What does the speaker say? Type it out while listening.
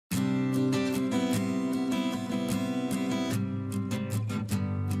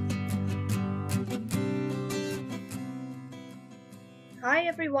Hi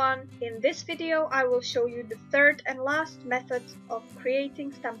everyone! In this video I will show you the third and last method of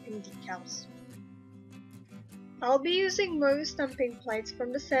creating stamping decals. I'll be using MoYou stamping plates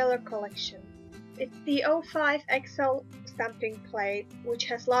from the Sailor collection. It's the 05 XL stamping plate which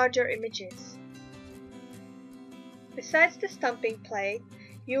has larger images. Besides the stamping plate,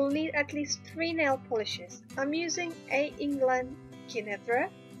 you'll need at least 3 nail polishes. I'm using a England Guinevere,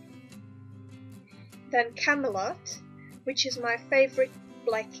 then Camelot, which is my favorite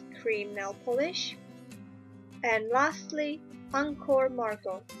black cream nail polish, and lastly Encore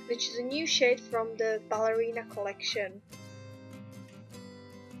Margot, which is a new shade from the ballerina collection.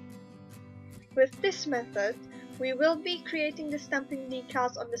 With this method, we will be creating the stamping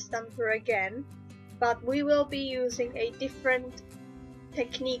decals on the stamper again, but we will be using a different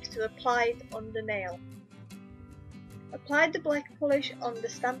technique to apply it on the nail. Apply the black polish on the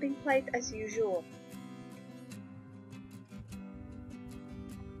stamping plate as usual.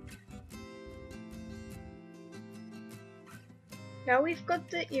 Now we've got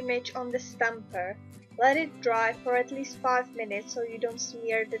the image on the stamper. Let it dry for at least 5 minutes so you don't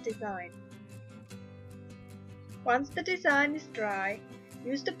smear the design. Once the design is dry,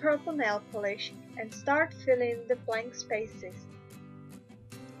 use the purple nail polish and start filling the blank spaces.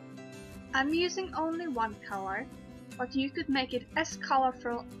 I'm using only one color, but you could make it as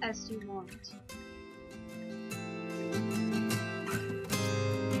colorful as you want.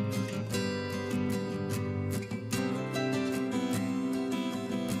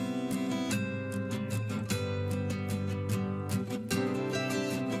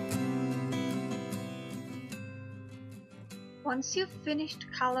 Once you've finished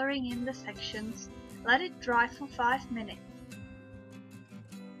coloring in the sections, let it dry for 5 minutes.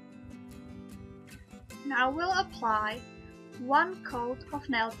 Now we'll apply 1 coat of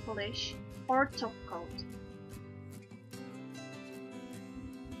nail polish or top coat.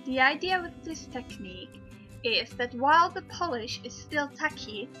 The idea with this technique is that while the polish is still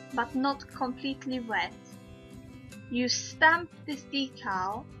tacky but not completely wet, you stamp this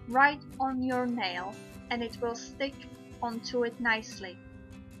decal right on your nail and it will stick onto it nicely.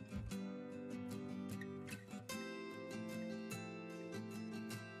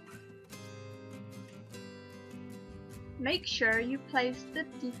 Make sure you place the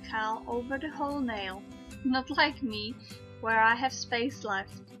decal over the whole nail, not like me, where I have space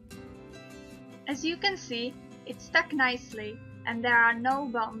left. As you can see, it stuck nicely and there are no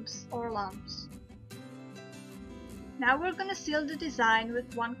bumps or lumps. Now we're gonna seal the design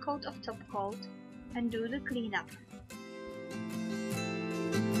with 1 coat of top coat and do the cleanup.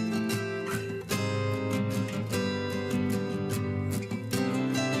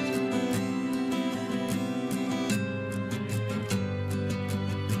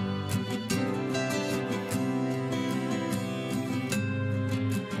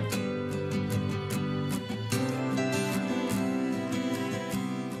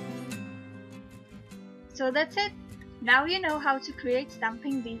 So that's it! Now you know how to create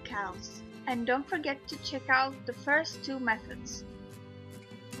stamping decals. And don't forget to check out the first 2 methods.